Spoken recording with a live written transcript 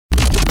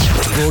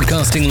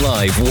Broadcasting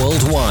live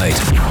worldwide.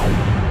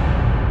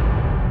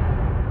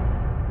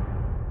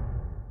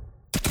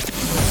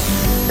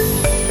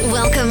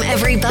 Welcome,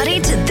 everybody,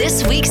 to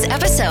this week's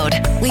episode.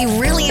 We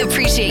really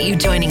appreciate you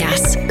joining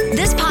us.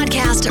 This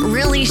podcast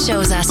really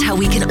shows us how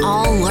we can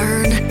all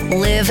learn,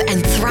 live,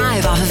 and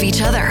thrive off of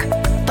each other.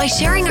 By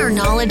sharing our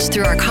knowledge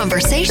through our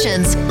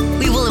conversations,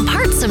 we will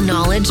impart some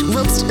knowledge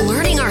whilst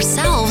learning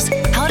ourselves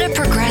how to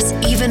progress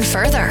even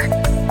further.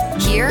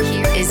 Here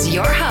is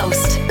your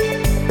host.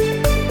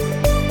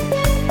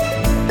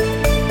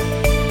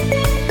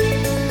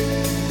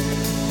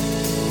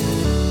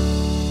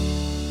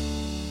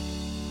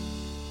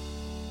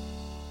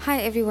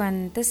 Hi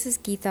everyone, this is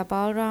Geeta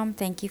Balram.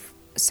 Thank you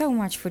so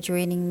much for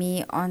joining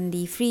me on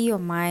the Free Your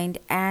Mind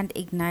and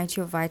Ignite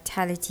Your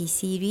Vitality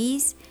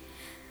series.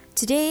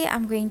 Today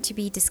I'm going to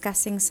be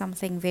discussing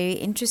something very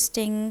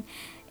interesting.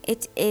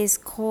 It is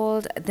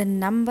called the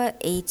number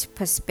 8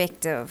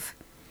 perspective.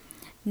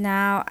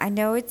 Now, I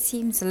know it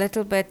seems a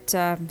little bit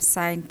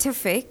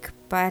scientific,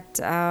 but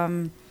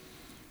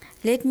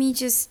let me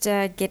just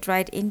get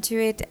right into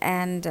it,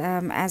 and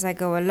as I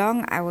go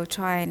along, I will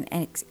try and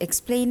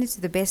explain it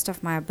to the best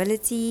of my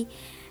ability,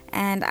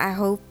 and I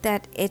hope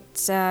that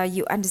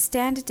you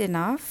understand it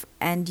enough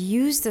and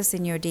use this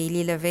in your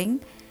daily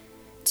living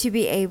to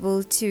be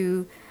able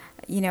to,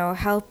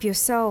 help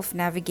yourself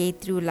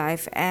navigate through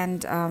life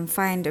and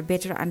find a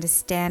better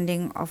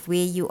understanding of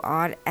where you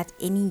are at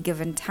any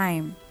given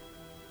time.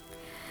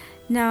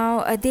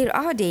 Now, there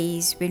are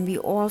days when we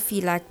all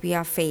feel like we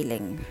are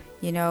failing.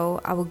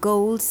 Our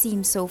goals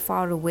seem so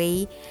far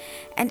away,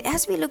 and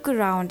as we look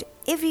around,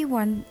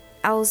 everyone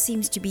else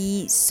seems to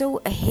be so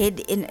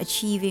ahead in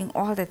achieving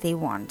all that they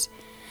want.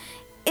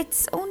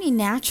 It's only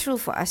natural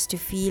for us to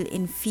feel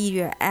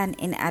inferior and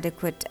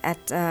inadequate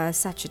at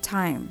such a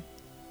time.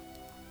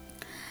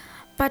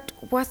 But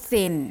what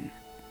then?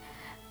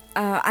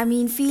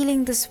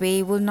 Feeling this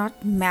way will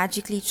not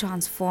magically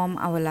transform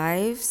our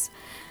lives.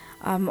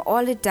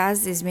 All it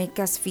does is make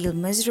us feel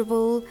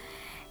miserable,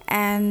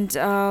 and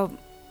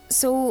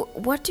so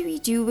what do we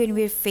do when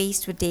we're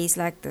faced with days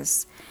like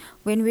this?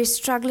 When we're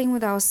struggling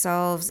with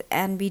ourselves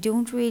and we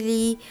don't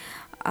really,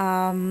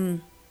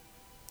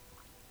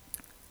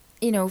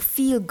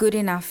 feel good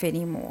enough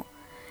anymore?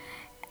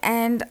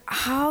 And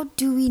how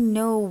do we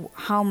know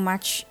how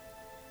much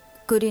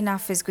good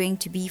enough is going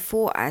to be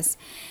for us?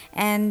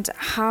 And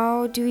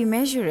how do we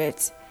measure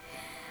it?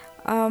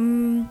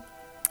 When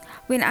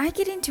I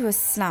get into a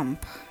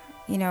slump,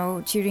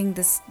 during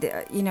this,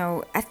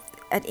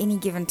 at any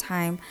given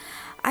time,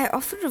 I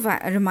often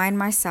remind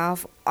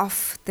myself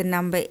of the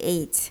number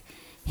 8,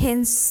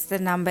 hence the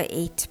number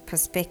 8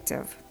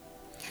 perspective.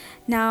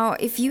 Now,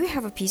 if you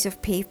have a piece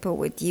of paper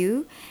with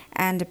you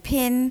and a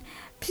pen,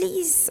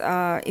 please,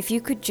 if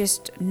you could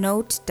just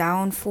note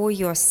down for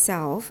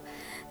yourself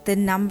the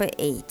number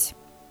 8.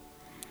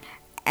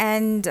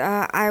 And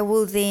I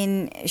will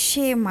then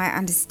share my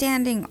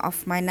understanding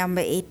of my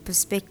number 8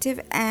 perspective,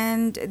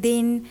 and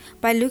then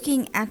by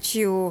looking at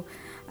your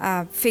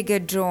figure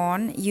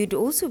drawn, you'd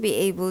also be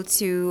able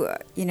to,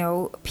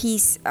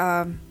 piece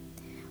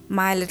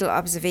my little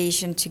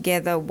observation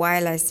together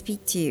while I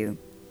speak to you.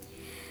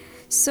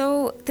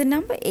 So the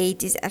number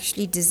 8 is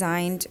actually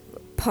designed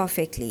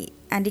perfectly,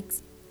 and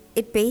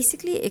it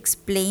basically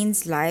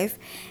explains life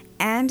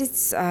and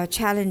its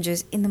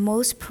challenges in the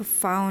most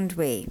profound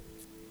way.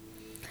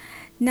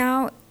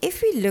 Now,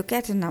 if we look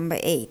at a number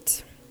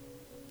 8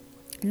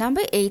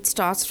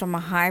 starts from a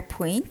high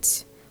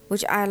point,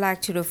 which I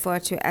like to refer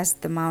to as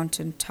the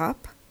mountain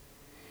top.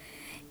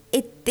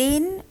 It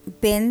then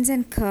bends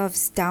and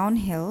curves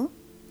downhill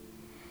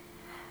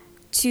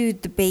to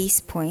the base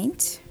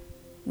point,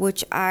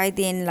 which I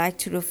then like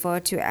to refer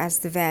to as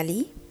the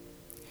valley.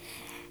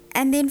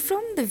 And then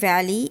from the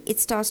valley, it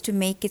starts to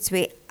make its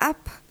way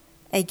up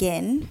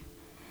again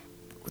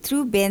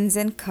through bends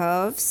and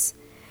curves,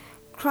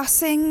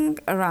 crossing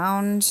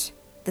around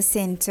the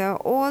center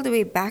all the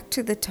way back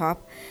to the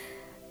top,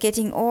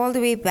 getting all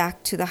the way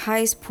back to the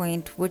highest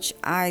point, which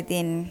I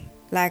then,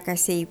 like I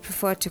say,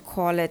 prefer to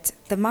call it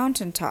the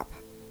mountaintop.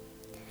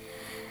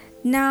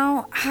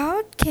 Now,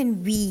 how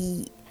can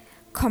we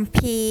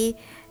compare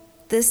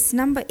this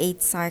number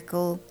 8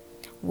 cycle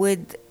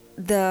with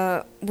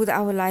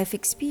our life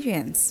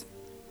experience?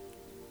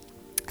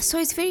 So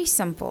it's very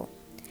simple.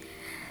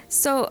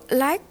 So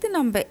like the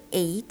number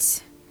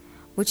 8,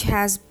 which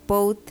has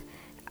both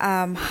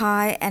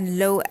high and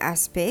low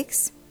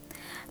aspects,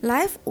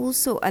 life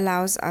also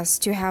allows us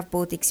to have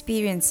both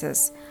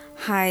experiences,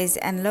 highs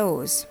and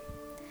lows.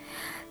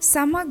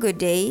 Some are good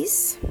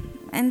days,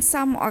 and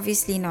some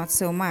obviously not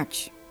so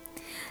much.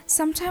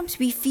 Sometimes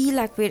we feel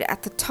like we're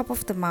at the top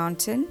of the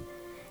mountain,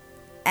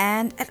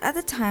 and at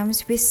other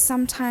times we're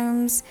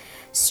sometimes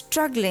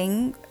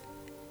struggling,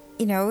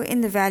 in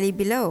the valley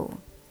below.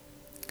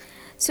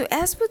 So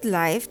as with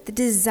life, the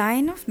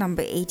design of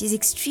number 8 is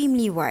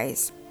extremely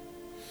wise.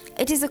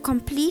 It is a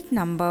complete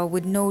number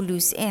with no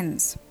loose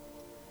ends.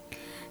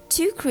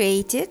 To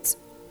create it,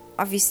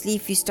 obviously,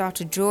 if you start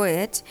to draw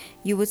it,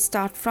 you would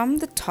start from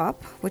the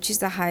top, which is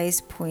the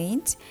highest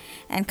point,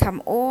 and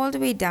come all the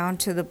way down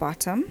to the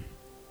bottom.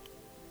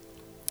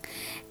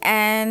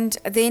 And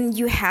then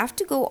you have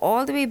to go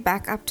all the way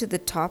back up to the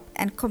top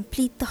and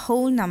complete the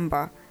whole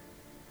number.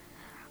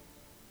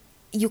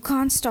 You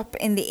can't stop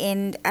in the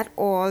end at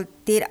all.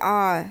 There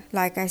are,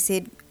 like I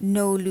said,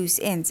 no loose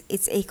ends.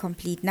 It's a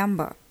complete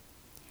number.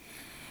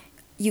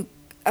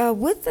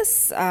 With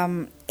this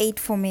 8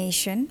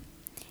 formation,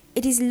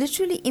 it is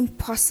literally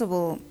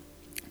impossible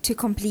to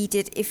complete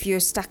it if you're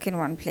stuck in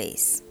one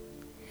place.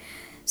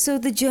 So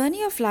the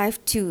journey of life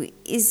too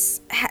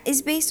is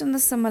based on the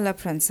similar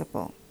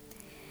principle.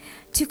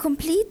 To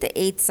complete the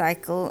 8th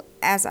cycle,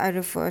 as I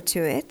refer to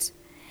it,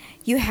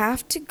 you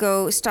have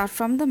to start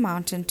from the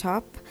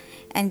mountaintop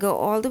and go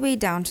all the way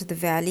down to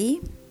the valley.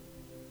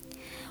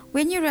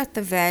 When you're at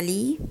the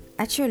valley,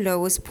 at your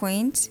lowest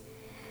point,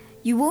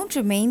 you won't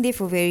remain there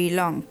for very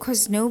long,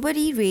 because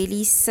nobody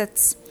really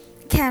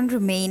can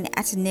remain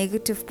at a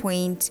negative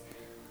point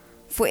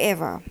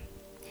forever.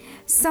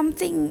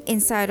 Something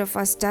inside of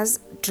us does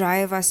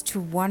drive us to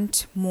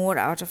want more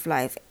out of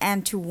life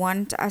and to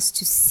want us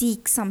to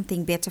seek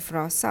something better for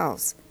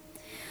ourselves.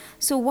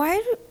 So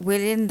while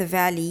we're in the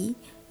valley,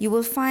 you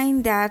will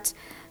find that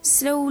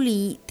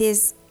slowly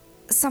there's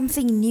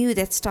something new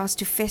that starts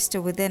to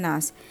fester within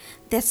us,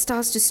 that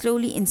starts to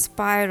slowly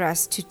inspire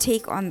us to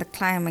take on the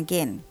climb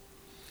again.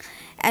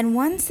 And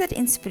once that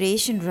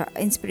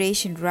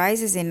inspiration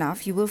rises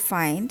enough, you will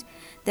find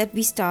that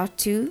we start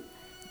to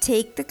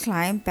take the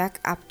climb back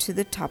up to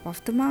the top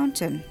of the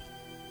mountain.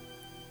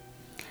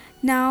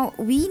 Now,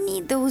 we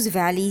need those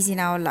valleys in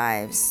our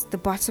lives, the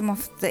bottom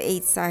of the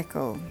 8th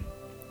cycle,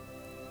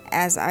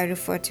 as I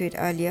referred to it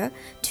earlier,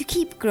 to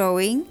keep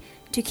growing,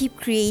 to keep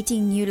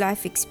creating new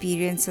life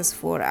experiences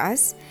for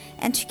us,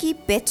 and to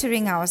keep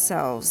bettering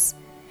ourselves.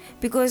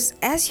 Because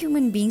as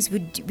human beings,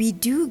 we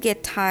do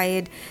get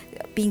tired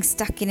being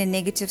stuck in a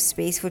negative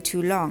space for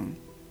too long.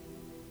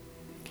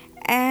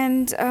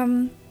 And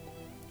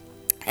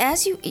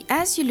as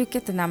you look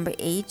at the number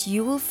 8,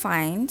 you will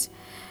find,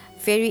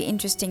 very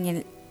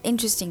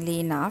interestingly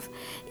enough,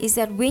 is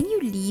that when you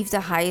leave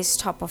the highest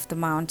top of the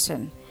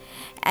mountain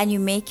and you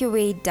make your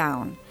way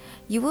down,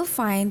 you will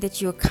find that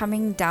you're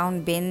coming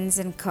down bends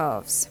and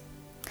curves.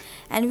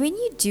 And when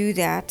you do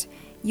that,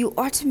 you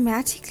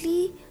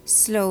automatically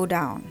slow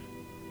down.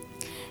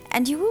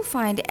 And you will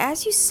find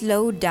as you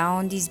slow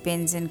down these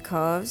bends and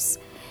curves,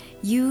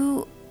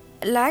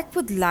 like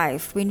with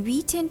life, when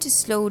we tend to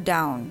slow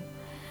down,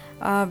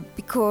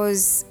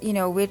 because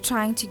we're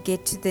trying to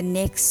get to the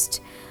next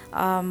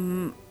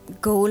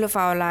goal of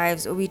our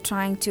lives, or we're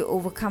trying to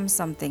overcome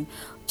something.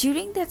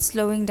 During that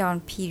slowing down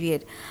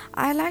period,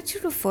 I like to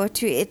refer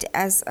to it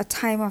as a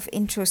time of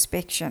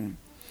introspection,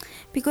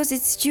 because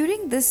it's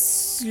during this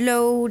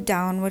slow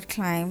downward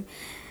climb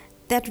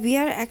that we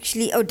are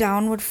actually,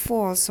 downward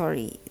fall,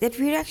 that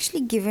we're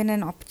actually given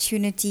an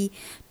opportunity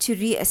to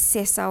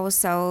reassess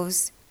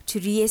ourselves, to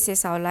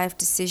reassess our life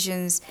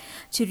decisions,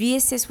 to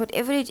reassess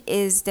whatever it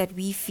is that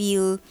we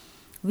feel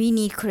we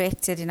need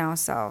corrected in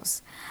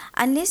ourselves.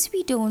 Unless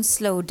we don't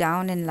slow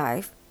down in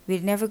life, we're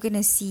never going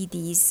to see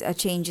these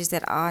changes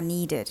that are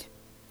needed.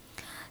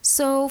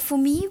 So for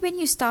me, when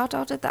you start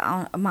out at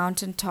the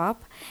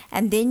mountaintop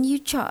and then you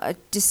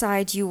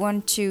decide you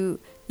want to,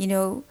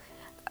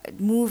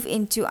 move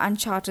into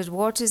uncharted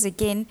waters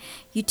again,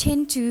 you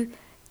tend to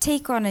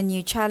take on a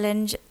new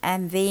challenge,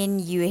 and then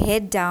you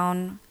head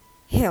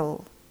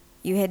downhill.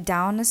 You head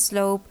down a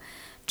slope,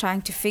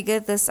 trying to figure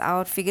the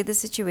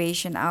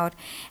situation out.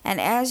 And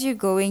as you're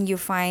going, you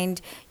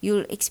find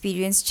you'll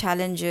experience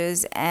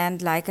challenges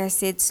and, like I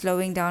said,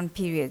 slowing down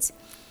periods.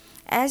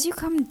 As you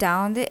come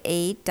down the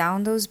 8,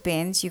 down those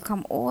bends, you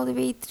come all the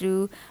way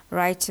through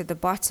right to the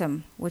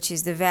bottom, which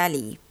is the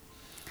valley.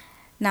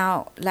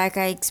 Now, like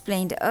I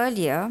explained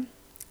earlier,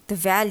 the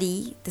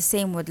valley, the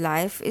same with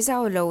life, is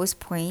our lowest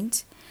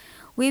point,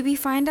 where we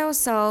find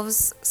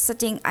ourselves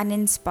sitting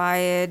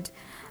uninspired,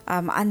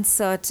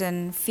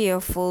 uncertain,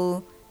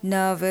 fearful,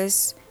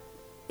 nervous.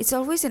 It's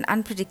always an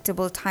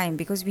unpredictable time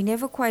because we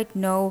never quite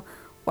know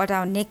what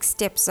our next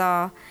steps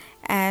are.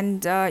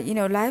 And,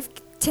 life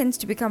tends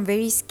to become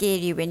very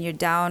scary when you're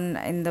down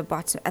at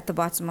the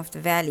bottom of the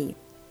valley.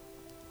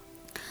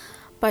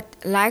 But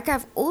like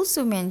I've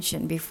also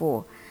mentioned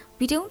before,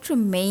 we don't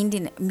remain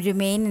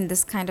in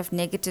this kind of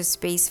negative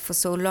space for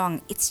so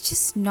long. It's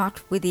just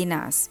not within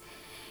us.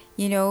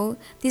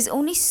 There's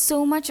only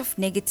so much of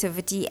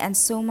negativity and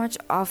so much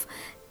of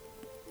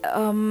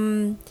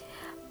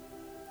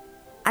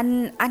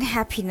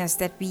unhappiness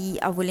that we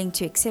are willing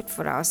to accept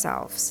for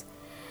ourselves.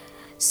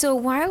 So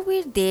while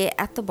we're there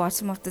at the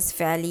bottom of this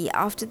valley,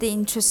 after the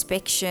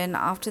introspection,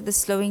 after the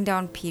slowing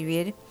down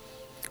period,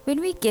 when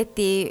we get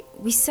there,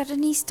 we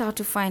suddenly start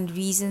to find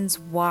reasons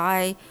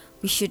why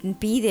we shouldn't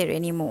be there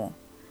anymore.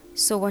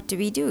 So what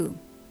do?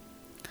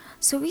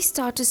 So we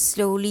start to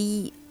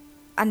slowly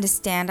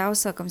understand our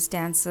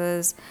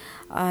circumstances,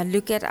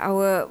 look at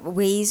our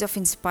ways of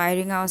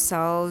inspiring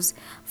ourselves,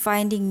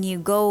 finding new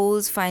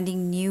goals,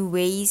 finding new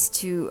ways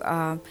to,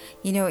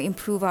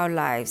 improve our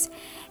lives.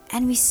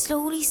 And we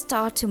slowly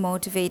start to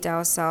motivate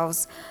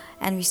ourselves,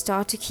 and we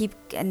start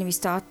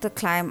the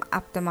climb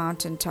up the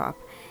mountaintop.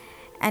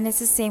 And it's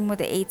the same with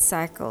the 8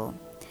 cycle.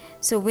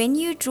 So when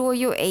you draw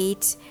your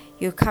 8,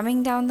 you're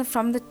coming down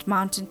from the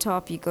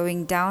mountaintop, you're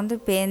going down the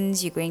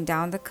bends, you're going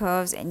down the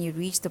curves, and you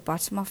reach the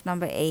bottom of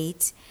number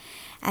 8.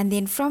 And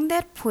then from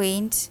that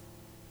point,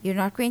 you're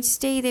not going to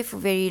stay there for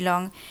very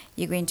long.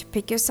 You're going to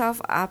pick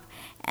yourself up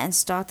and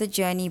start the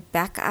journey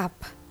back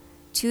up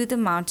to the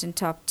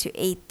mountaintop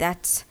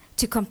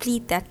to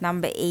complete that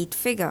number 8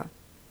 figure.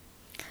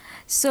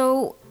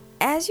 So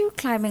as you're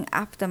climbing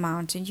up the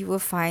mountain, you will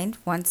find,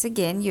 once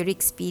again, you're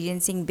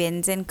experiencing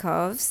bends and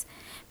curves,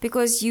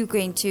 because you're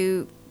going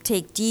to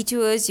take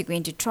detours, you're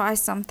going to try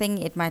something,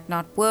 it might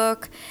not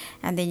work,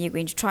 and then you're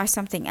going to try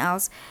something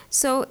else.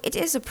 So it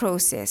is a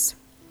process.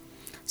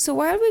 So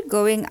while we're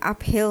going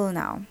uphill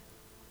now,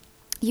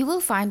 you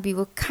will find we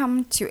will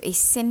come to a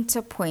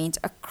center point,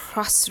 a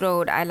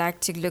crossroad, I like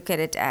to look at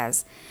it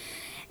as.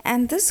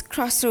 And this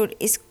crossroad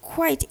is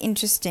quite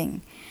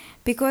interesting,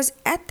 because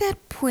at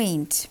that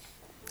point,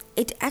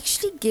 it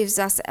actually gives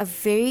us a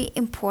very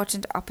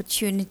important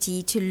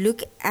opportunity to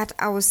look at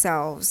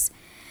ourselves.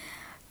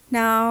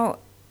 Now,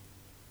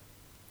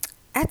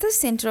 at the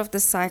center of the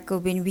cycle,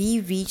 when we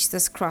reach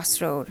this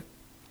crossroad,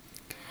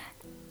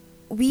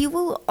 we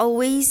will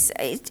always,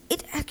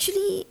 it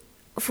actually,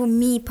 for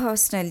me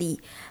personally,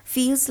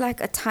 feels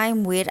like a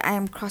time where I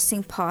am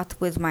crossing path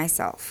with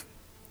myself.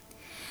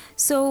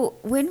 So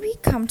when we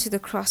come to the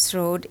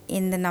crossroad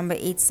in the number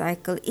 8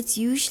 cycle, it's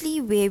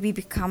usually where we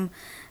become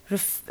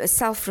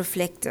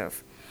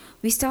self-reflective.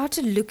 We start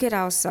to look at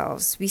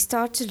ourselves. We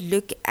start to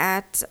look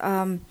at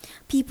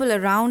people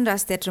around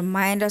us that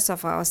remind us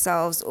of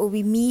ourselves, or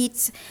we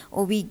meet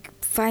or we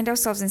find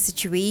ourselves in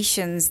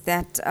situations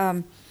that,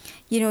 that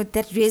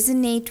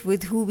resonate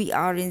with who we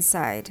are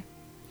inside.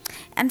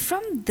 And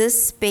from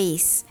this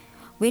space,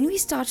 when we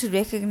start to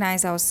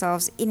recognize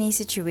ourselves in a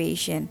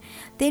situation,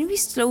 then we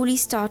slowly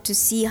start to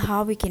see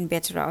how we can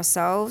better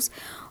ourselves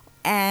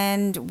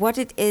and what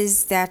it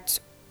is that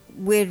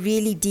we're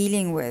really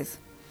dealing with.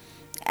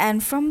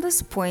 And from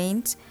this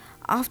point,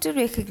 after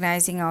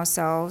recognizing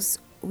ourselves,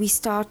 we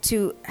start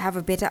to have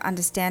a better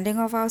understanding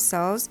of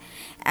ourselves,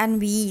 and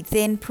we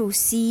then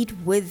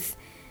proceed with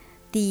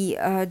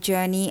the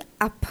journey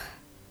up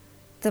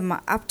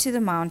to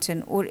the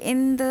mountain, or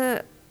in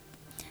the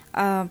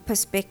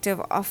perspective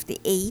of the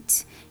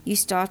 8, you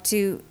start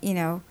to,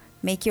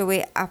 make your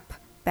way up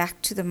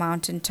back to the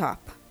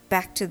mountaintop,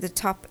 back to the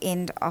top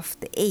end of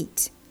the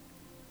 8.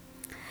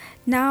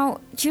 Now,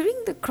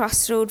 during the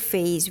crossroad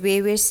phase,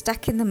 where we're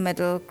stuck in the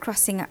middle,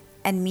 crossing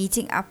and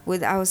meeting up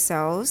with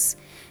ourselves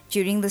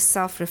during the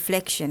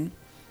self-reflection,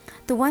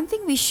 the one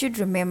thing we should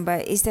remember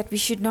is that we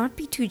should not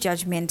be too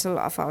judgmental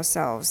of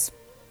ourselves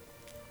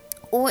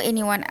or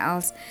anyone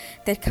else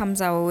that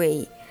comes our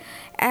way,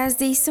 as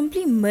they're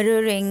simply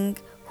mirroring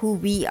who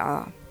we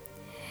are.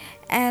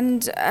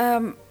 And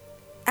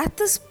at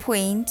this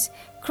point,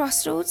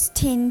 crossroads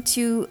tend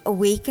to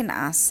awaken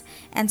us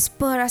and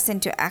spur us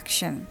into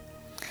action,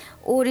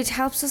 or it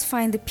helps us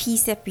find the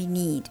peace that we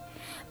need.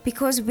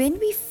 Because when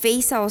we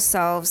face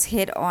ourselves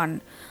head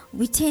on,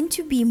 we tend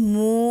to be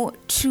more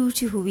true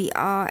to who we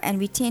are, and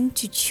we tend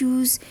to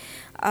choose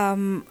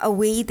a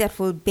way that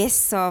will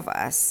best serve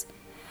us.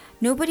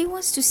 Nobody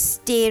wants to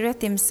stare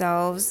at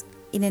themselves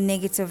in a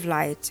negative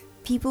light.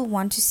 People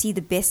want to see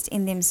the best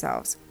in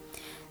themselves.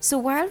 So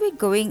while we're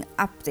going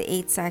up the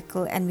 8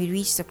 cycle and we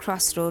reach the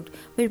crossroad,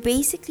 we're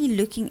basically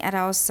looking at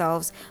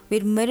ourselves,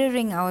 we're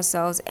mirroring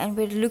ourselves, and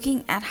we're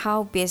looking at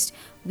how best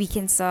we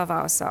can serve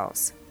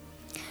ourselves.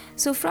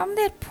 So from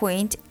that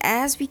point,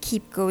 as we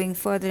keep going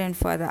further and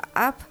further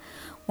up,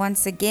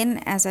 once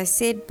again, as I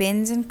said,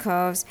 bends and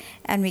curves,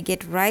 and we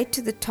get right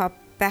to the top,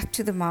 back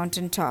to the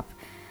mountaintop.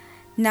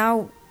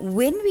 Now,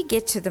 when we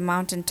get to the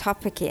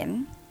mountaintop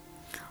again,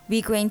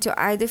 we're going to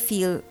either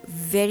feel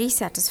very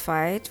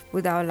satisfied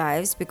with our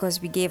lives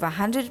because we gave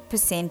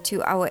 100%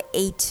 to our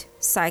 8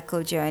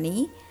 cycle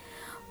journey.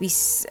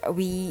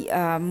 We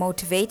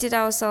motivated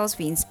ourselves,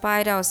 we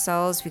inspired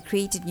ourselves, we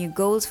created new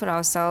goals for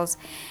ourselves.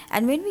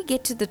 And when we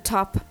get to the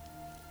top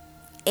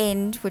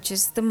end, which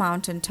is the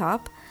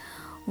mountaintop,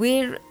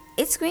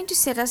 it's going to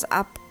set us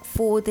up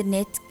for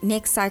the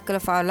next cycle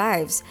of our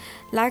lives.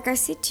 Like I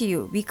said to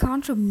you, we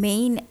can't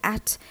remain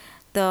at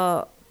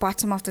the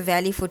bottom of the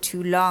valley for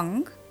too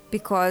long,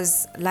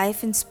 because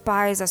life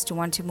inspires us to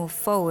want to move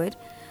forward.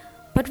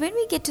 But when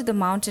we get to the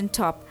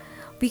mountaintop,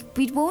 we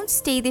won't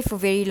stay there for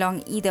very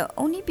long either,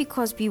 only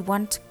because we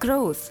want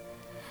growth.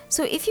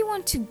 So if you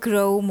want to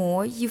grow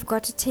more, you've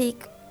got to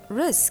take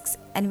risks.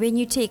 And when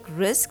you take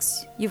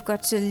risks, you've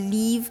got to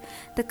leave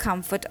the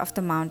comfort of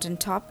the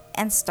mountaintop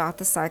and start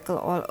the cycle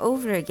all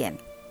over again.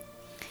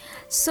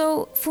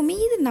 So for me,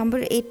 the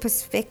number 8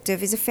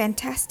 perspective is a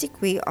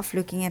fantastic way of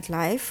looking at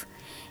life.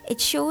 It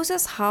shows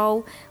us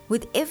how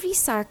with every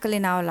cycle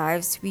in our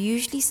lives, we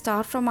usually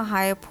start from a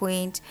higher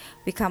point,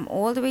 we come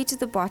all the way to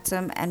the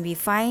bottom, and we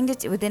find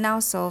it within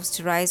ourselves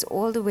to rise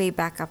all the way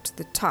back up to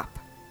the top.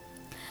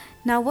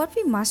 Now, what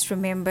we must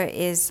remember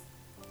is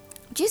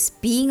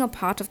just being a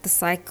part of the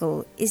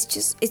cycle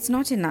it's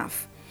not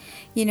enough.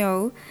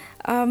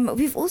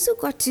 We've also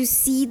got to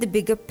see the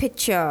bigger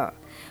picture.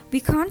 We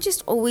can't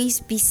just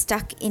always be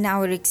stuck in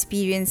our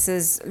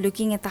experiences,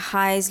 looking at the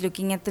highs,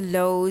 looking at the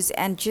lows,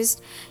 and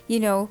just,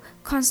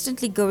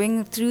 constantly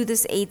going through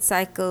this 8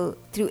 cycle,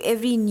 through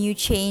every new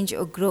change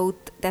or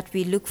growth that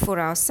we look for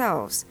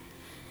ourselves.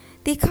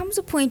 There comes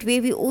a point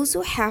where we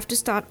also have to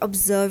start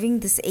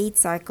observing this 8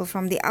 cycle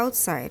from the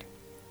outside.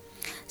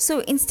 So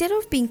instead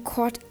of being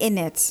caught in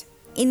it,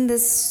 in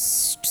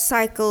this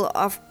cycle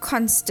of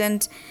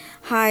constant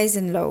highs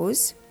and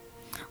lows,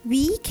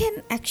 we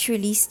can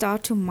actually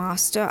start to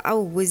master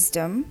our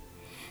wisdom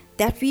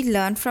that we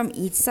learn from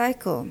each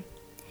cycle.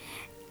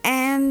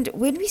 And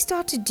when we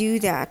start to do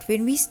that,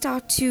 when we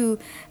start to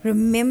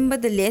remember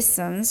the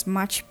lessons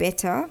much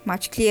better,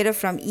 much clearer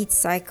from each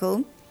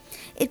cycle,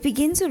 it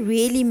begins a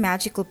really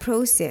magical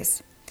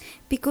process,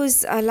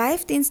 because our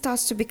life then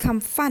starts to become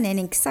fun and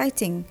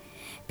exciting,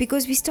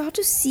 because we start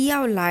to see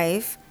our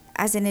life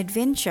as an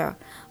adventure.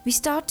 We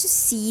start to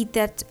see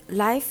that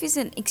life is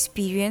an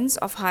experience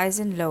of highs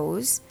and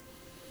lows.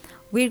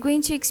 We're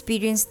going to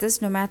experience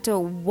this no matter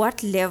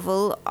what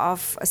level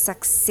of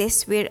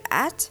success we're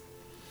at.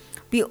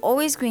 We're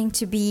always going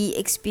to be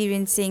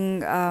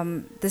experiencing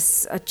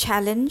this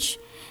challenge,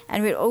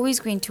 and we're always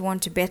going to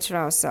want to better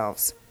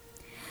ourselves.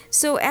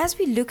 So as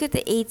we look at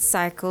the 8th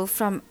cycle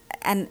from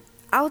an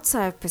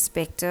outside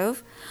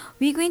perspective,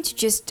 we're going to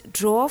just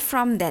draw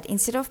from that.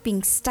 Instead of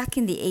being stuck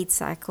in the 8th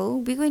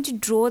cycle, we're going to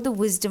draw the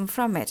wisdom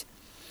from it.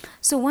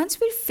 So once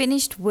we're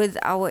finished with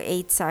our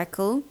 8th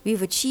cycle,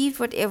 we've achieved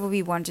whatever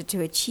we wanted to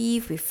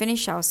achieve, we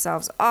finish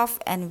ourselves off,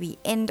 and we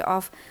end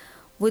off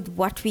with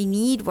what we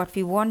need, what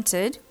we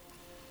wanted,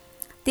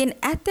 then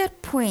at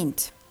that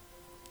point,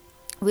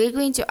 we're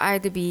going to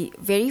either be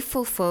very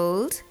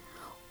fulfilled,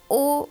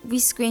 or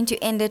we're going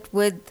to end it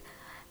with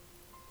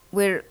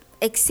we're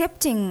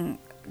accepting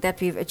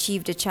that we've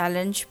achieved a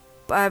challenge,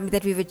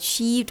 that we've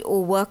achieved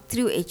or worked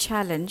through a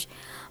challenge.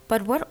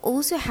 But what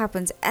also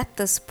happens at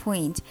this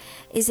point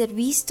is that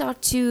we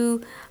start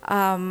to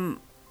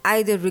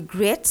either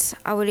regret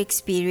our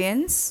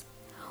experience,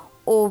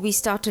 or we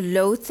start to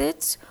loathe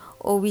it,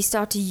 or we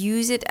start to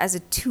use it as a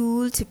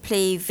tool to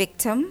play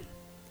victim.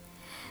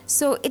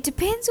 So it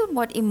depends on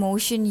what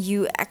emotion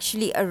you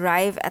actually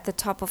arrive at the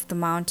top of the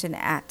mountain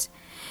at.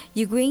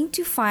 You're going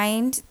to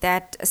find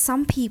that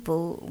some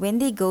people, when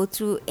they go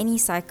through any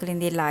cycle in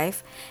their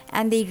life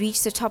and they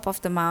reach the top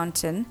of the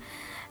mountain,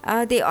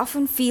 they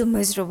often feel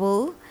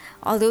miserable,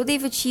 although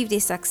they've achieved a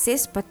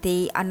success, but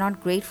they are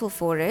not grateful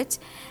for it,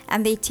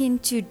 and they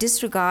tend to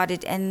disregard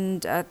it,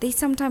 and they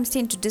sometimes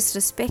tend to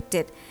disrespect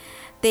it.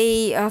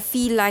 They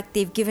feel like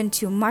they've given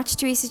too much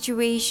to a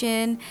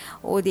situation,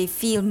 or they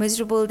feel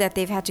miserable that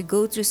they've had to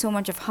go through so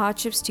much of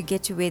hardships to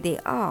get to where they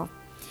are.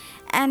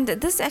 And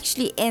this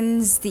actually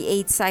ends the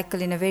 8th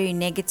cycle in a very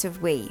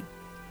negative way,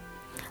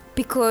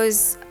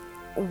 because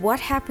what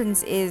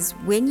happens is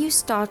when you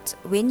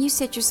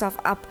set yourself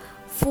up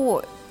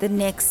for the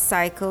next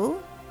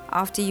cycle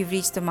after you've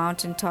reached the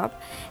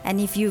mountaintop,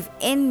 and if you've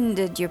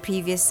ended your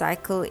previous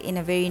cycle in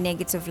a very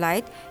negative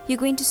light, you're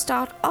going to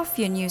start off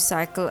your new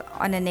cycle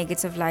on a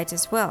negative light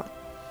as well.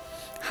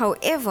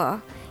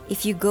 However,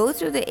 if you go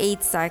through the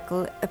 8th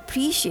cycle,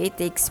 appreciate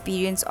the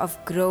experience of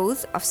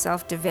growth, of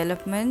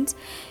self-development,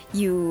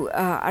 you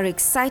are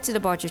excited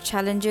about your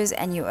challenges,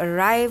 and you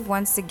arrive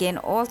once again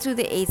all through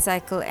the 8th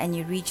cycle, and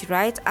you reach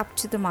right up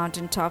to the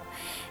mountaintop,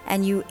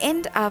 and you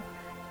end up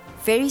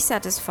very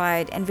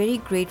satisfied and very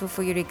grateful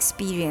for your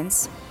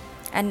experience,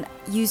 and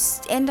you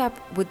end up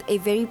with a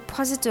very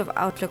positive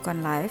outlook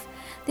on life,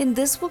 then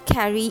this will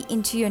carry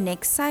into your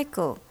next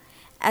cycle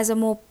as a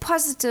more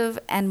positive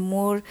and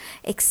more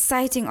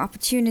exciting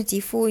opportunity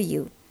for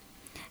you.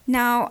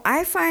 Now,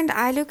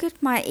 I look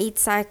at my 8th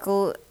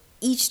cycle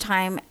each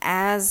time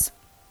and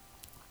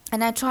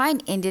I try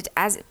and end it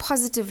as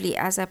positively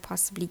as I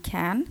possibly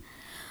can,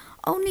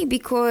 only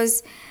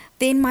because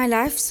then my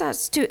life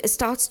starts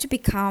to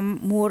become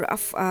more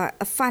of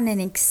a fun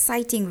and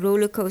exciting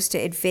roller coaster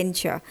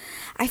adventure.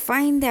 I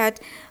find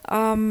that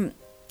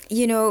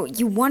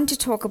you want to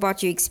talk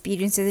about your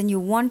experiences, and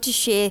you want to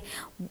share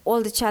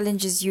all the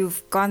challenges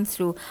you've gone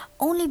through,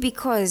 only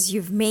because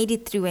you've made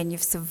it through and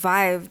you've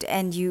survived,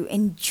 and you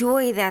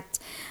enjoy that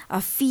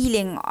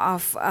feeling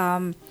of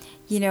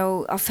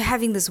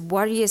having this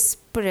warrior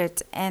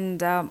spirit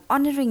and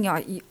honoring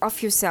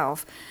of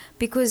yourself.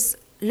 Because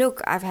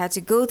look, I've had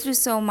to go through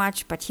so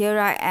much, but here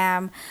I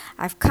am.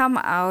 I've come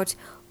out,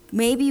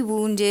 maybe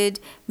wounded,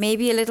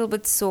 maybe a little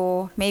bit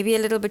sore, maybe a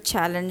little bit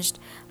challenged,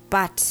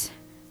 but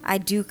I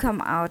do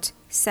come out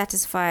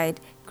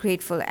satisfied,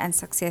 grateful, and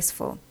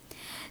successful.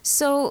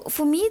 So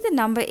for me, the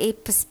number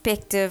 8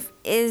 perspective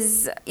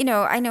is,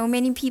 I know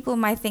many people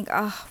might think,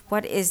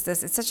 what is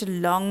this? It's such a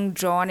long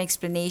drawn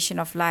explanation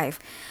of life.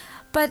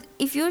 But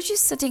if you're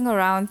just sitting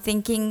around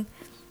thinking,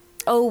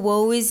 oh,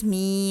 woe is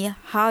me,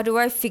 how do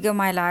I figure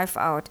my life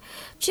out?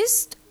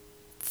 Just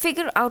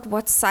figure out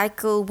which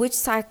cycle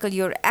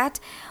you're at,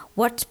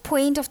 what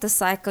point of the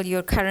cycle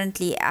you're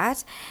currently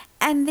at,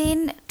 and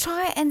then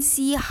try and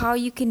see how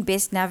you can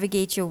best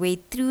navigate your way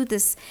through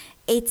this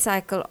 8th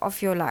cycle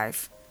of your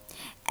life.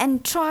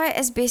 And try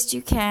as best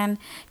you can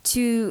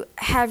to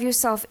have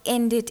yourself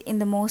end it in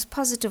the most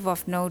positive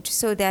of note,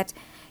 so that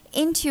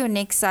into your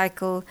next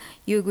cycle,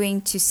 you're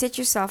going to set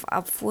yourself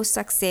up for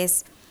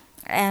success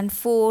and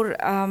for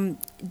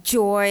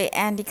joy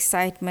and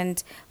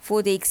excitement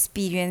for the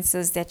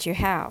experiences that you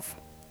have.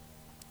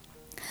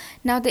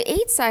 Now, the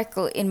 8th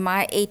cycle is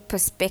my 8th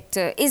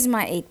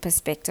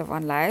perspective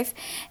on life,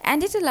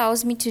 and it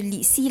allows me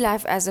to see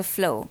life as a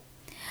flow,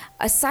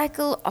 a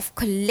cycle of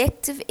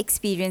collective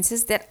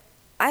experiences that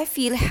I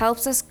feel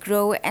helps us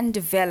grow and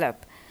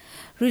develop,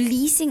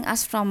 releasing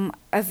us from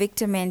a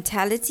victim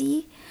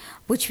mentality,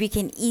 which we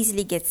can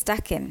easily get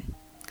stuck in.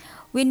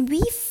 When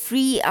we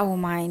free our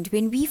mind,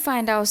 when we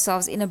find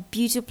ourselves in a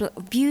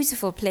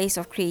beautiful place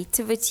of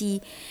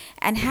creativity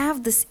and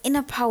have this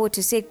inner power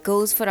to set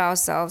goals for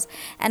ourselves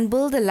and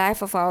build a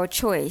life of our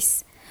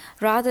choice,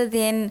 rather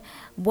than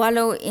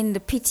wallow in the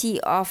pity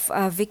of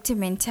a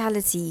victim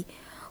mentality,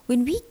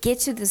 when we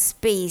get to this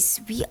space,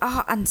 we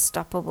are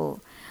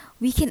unstoppable.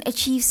 We can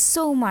achieve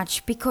so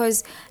much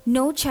because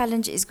no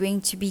challenge is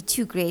going to be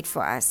too great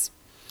for us.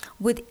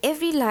 With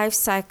every life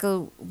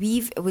cycle,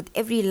 with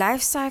every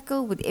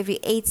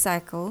 8th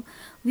cycle,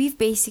 we've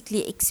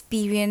basically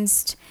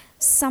experienced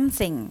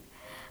something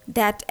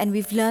and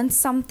we've learned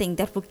something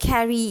that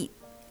we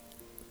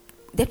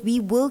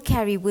will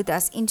carry with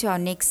us into our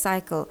next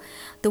cycle,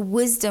 the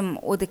wisdom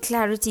or the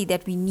clarity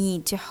that we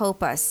need to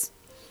help us,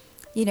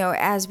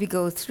 as we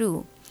go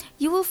through.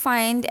 You will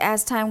find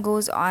as time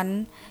goes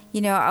on,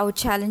 our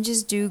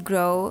challenges do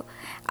grow.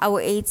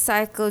 Our 8th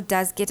cycle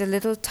does get a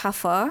little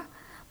tougher.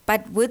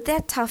 But with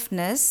that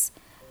toughness,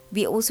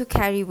 we also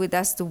carry with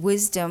us the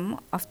wisdom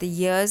of the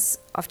years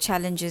of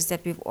challenges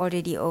that we've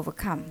already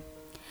overcome.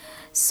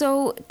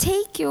 So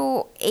take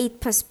your 8th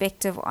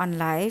perspective on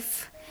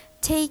life,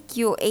 take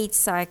your 8th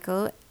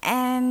cycle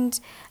and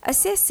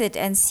assess it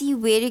and see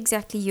where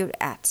exactly you're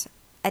at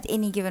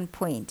any given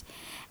point.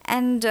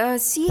 And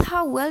see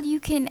how well you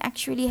can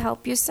actually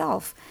help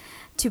yourself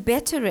to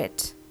better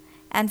it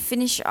and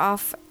finish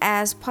off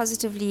as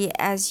positively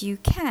as you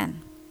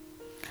can.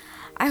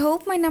 I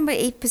hope my number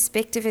 8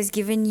 perspective has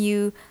given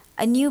you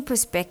a new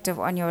perspective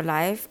on your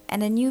life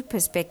and a new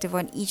perspective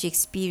on each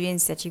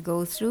experience that you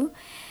go through.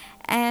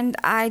 And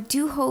I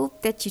do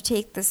hope that you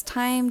take this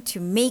time to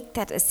make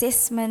that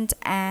assessment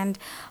and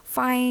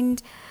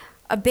find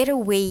a better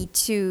way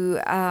to,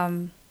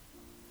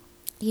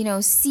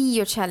 see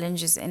your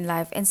challenges in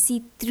life and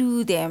see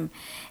through them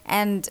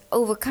and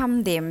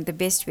overcome them the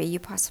best way you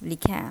possibly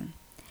can.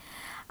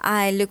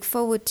 I look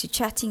forward to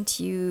chatting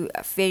to you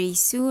very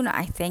soon.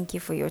 I thank you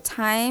for your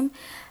time.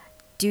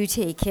 Do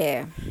take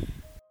care.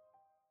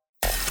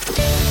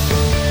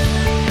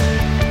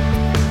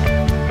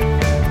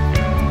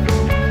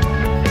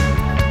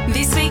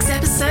 This week's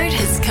episode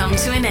has come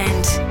to an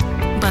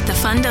end. But the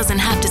fun doesn't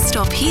have to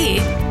stop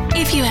here.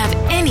 If you have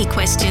any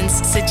questions,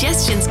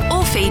 suggestions,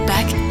 or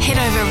feedback, head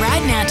over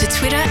right now to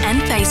Twitter and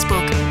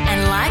Facebook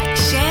and like,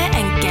 share,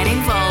 and get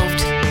involved.